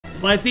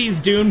Plessie's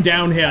Dune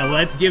downhill.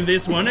 Let's give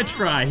this one a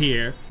try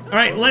here. All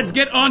right, let's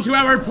get onto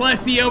our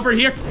Plessie over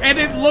here. And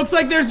it looks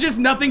like there's just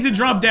nothing to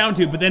drop down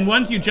to. But then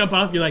once you jump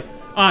off, you're like,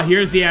 ah,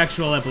 here's the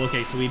actual level.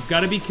 Okay, so we've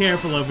got to be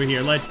careful over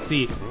here. Let's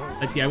see.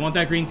 Let's see, I want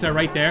that green star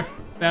right there.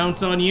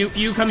 Bounce on you.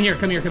 You come here,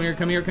 come here, come here,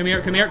 come here, come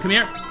here, come here, come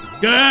here.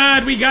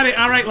 Good, we got it.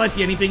 All right, let's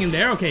see, anything in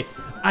there? Okay.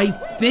 I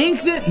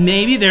think that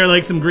maybe there are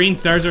like some green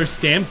stars or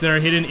stamps that are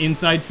hidden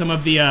inside some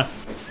of the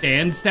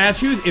stand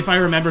statues, if I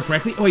remember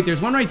correctly. Oh wait,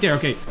 there's one right there.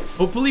 Okay,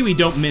 hopefully we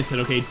don't miss it.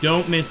 Okay,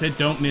 don't miss it,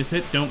 don't miss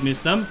it, don't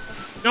miss them.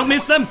 Don't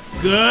miss them.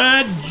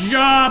 Good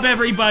job,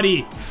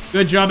 everybody.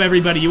 Good job,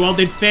 everybody. You all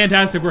did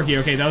fantastic work here.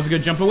 Okay, that was a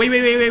good jump. But wait.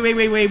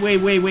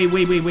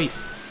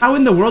 How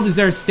in the world is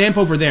there a stamp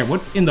over there?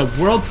 What in the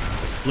world?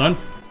 Hold on.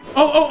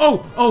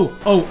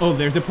 Oh,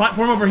 there's a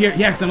platform over here.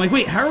 Yeah, because I'm like,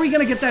 wait, how are we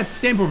gonna get that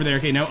stamp over there?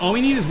 Okay, now all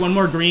we need is one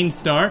more green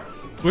star.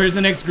 Where's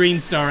the next green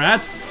star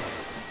at?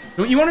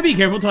 Don't you want to be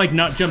careful to like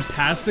not jump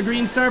past the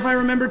green star if I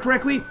remember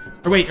correctly?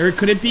 Or wait, or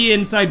could it be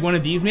inside one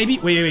of these maybe?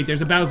 Wait,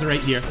 there's a Bowser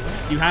right here.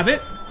 You have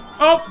it?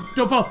 Oh,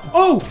 don't fall.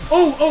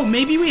 Oh,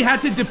 maybe we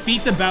had to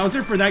defeat the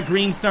Bowser for that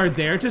green star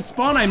there to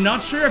spawn. I'm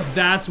not sure if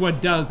that's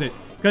what does it.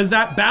 Because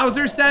that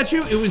Bowser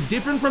statue, it was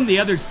different from the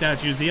other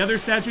statues. The other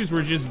statues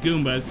were just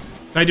Goombas.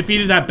 I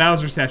defeated that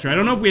Bowser statue. I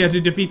don't know if we had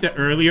to defeat the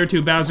earlier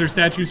two Bowser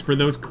statues for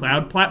those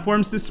cloud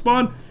platforms to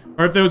spawn,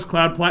 or if those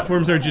cloud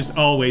platforms are just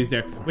always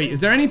there. Wait, is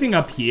there anything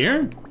up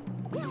here?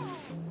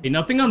 Okay,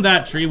 nothing on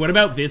that tree. What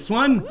about this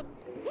one?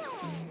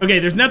 Okay,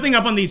 there's nothing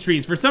up on these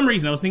trees. For some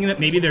reason, I was thinking that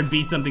maybe there'd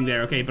be something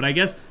there. Okay, but I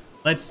guess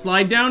let's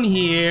slide down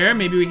here.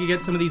 Maybe we can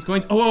get some of these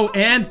coins. Oh,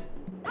 and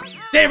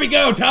there we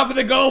go, top of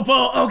the goal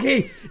pole.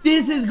 Okay,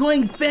 this is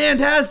going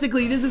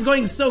fantastically. This is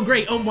going so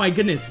great. Oh my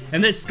goodness.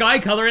 And this sky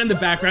color in the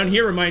background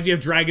here reminds me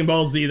of Dragon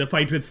Ball Z, the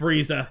fight with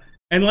Frieza.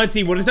 And let's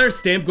see, what is our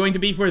stamp going to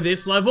be for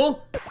this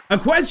level? A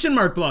question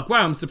mark block.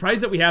 Wow, I'm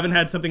surprised that we haven't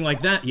had something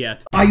like that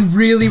yet. I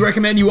really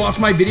recommend you watch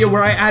my video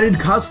where I added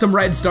custom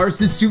red stars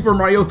to Super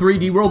Mario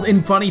 3D World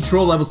in funny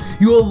troll levels.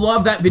 You will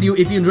love that video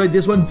if you enjoyed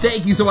this one.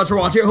 Thank you so much for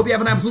watching. I hope you have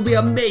an absolutely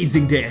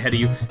amazing day ahead of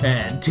you.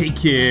 And take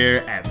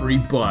care,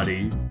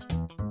 everybody.